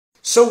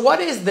So what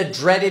is the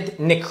dreaded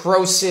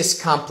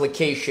necrosis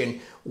complication?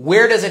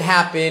 Where does it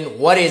happen?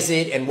 What is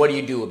it? And what do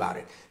you do about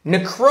it?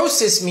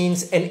 Necrosis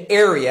means an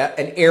area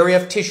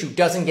of tissue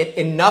doesn't get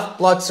enough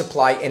blood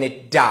supply and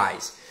it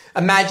dies.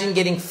 Imagine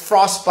getting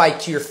frostbite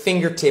to your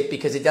fingertip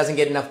because it doesn't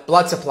get enough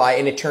blood supply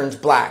and it turns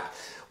black.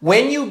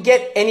 When you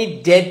get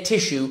any dead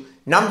tissue,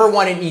 number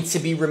one, it needs to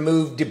be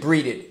removed,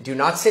 debrided. Do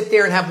not sit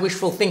there and have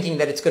wishful thinking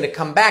that it's going to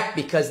come back,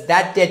 because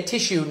that dead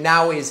tissue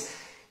now is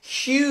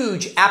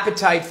huge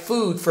appetite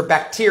food for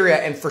bacteria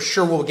and for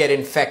sure will get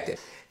infected.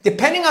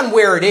 Depending on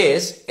where it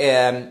is,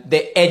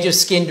 the edge of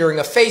skin during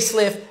a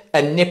facelift,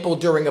 a nipple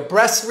during a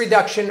breast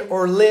reduction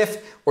or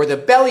lift, or the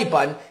belly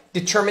button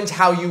determines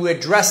how you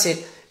address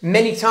it.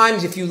 Many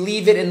times if you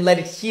leave it and let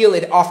it heal,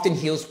 it often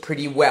heals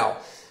pretty well.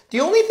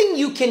 The only thing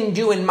you can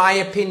do, in my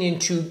opinion,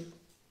 to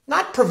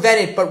not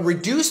prevent it, but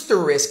reduce the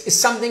risk is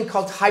something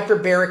called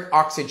hyperbaric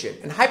oxygen.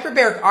 And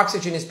hyperbaric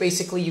oxygen is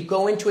basically you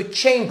go into a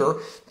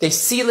chamber, they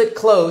seal it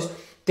closed,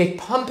 they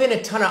pump in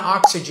a ton of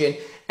oxygen,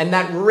 and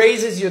that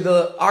raises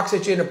the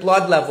oxygen or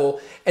blood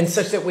level, and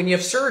such that when you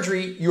have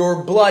surgery,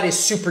 your blood is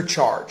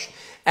supercharged.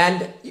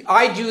 And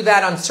I do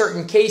that on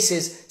certain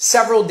cases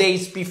several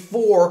days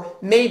before,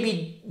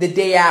 maybe the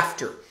day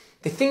after.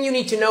 The thing you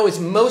need to know is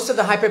most of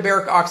the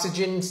hyperbaric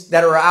oxygens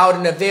that are out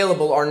and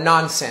available are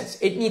nonsense.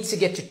 It needs to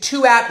get to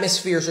 2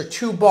 atmospheres or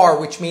 2 bar,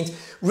 which means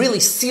really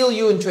seal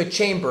you into a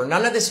chamber.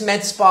 None of this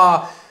med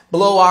spa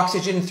blow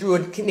oxygen through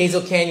a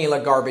nasal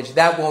cannula garbage.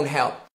 That won't help.